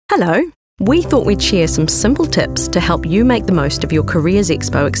Hello! We thought we'd share some simple tips to help you make the most of your Careers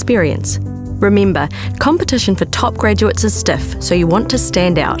Expo experience. Remember, competition for top graduates is stiff, so you want to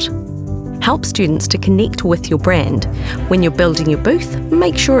stand out. Help students to connect with your brand. When you're building your booth,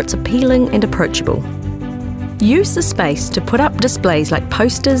 make sure it's appealing and approachable. Use the space to put up displays like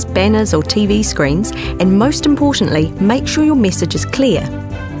posters, banners or TV screens, and most importantly, make sure your message is clear.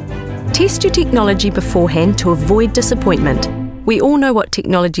 Test your technology beforehand to avoid disappointment. We all know what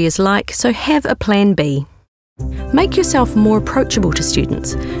technology is like, so have a plan B. Make yourself more approachable to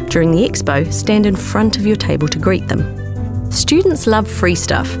students. During the expo, stand in front of your table to greet them. Students love free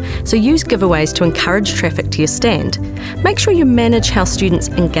stuff, so use giveaways to encourage traffic to your stand. Make sure you manage how students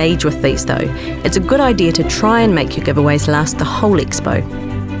engage with these though. It's a good idea to try and make your giveaways last the whole expo.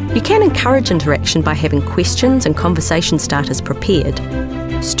 You can encourage interaction by having questions and conversation starters prepared.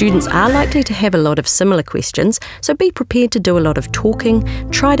 Students are likely to have a lot of similar questions, so be prepared to do a lot of talking,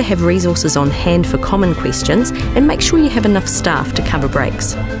 try to have resources on hand for common questions, and make sure you have enough staff to cover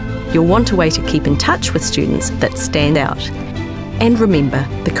breaks. You'll want a way to keep in touch with students that stand out. And remember,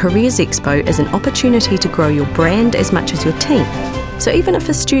 the Careers Expo is an opportunity to grow your brand as much as your team. So even if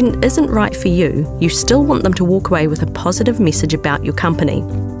a student isn't right for you, you still want them to walk away with a positive message about your company.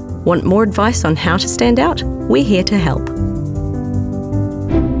 Want more advice on how to stand out? We're here to help.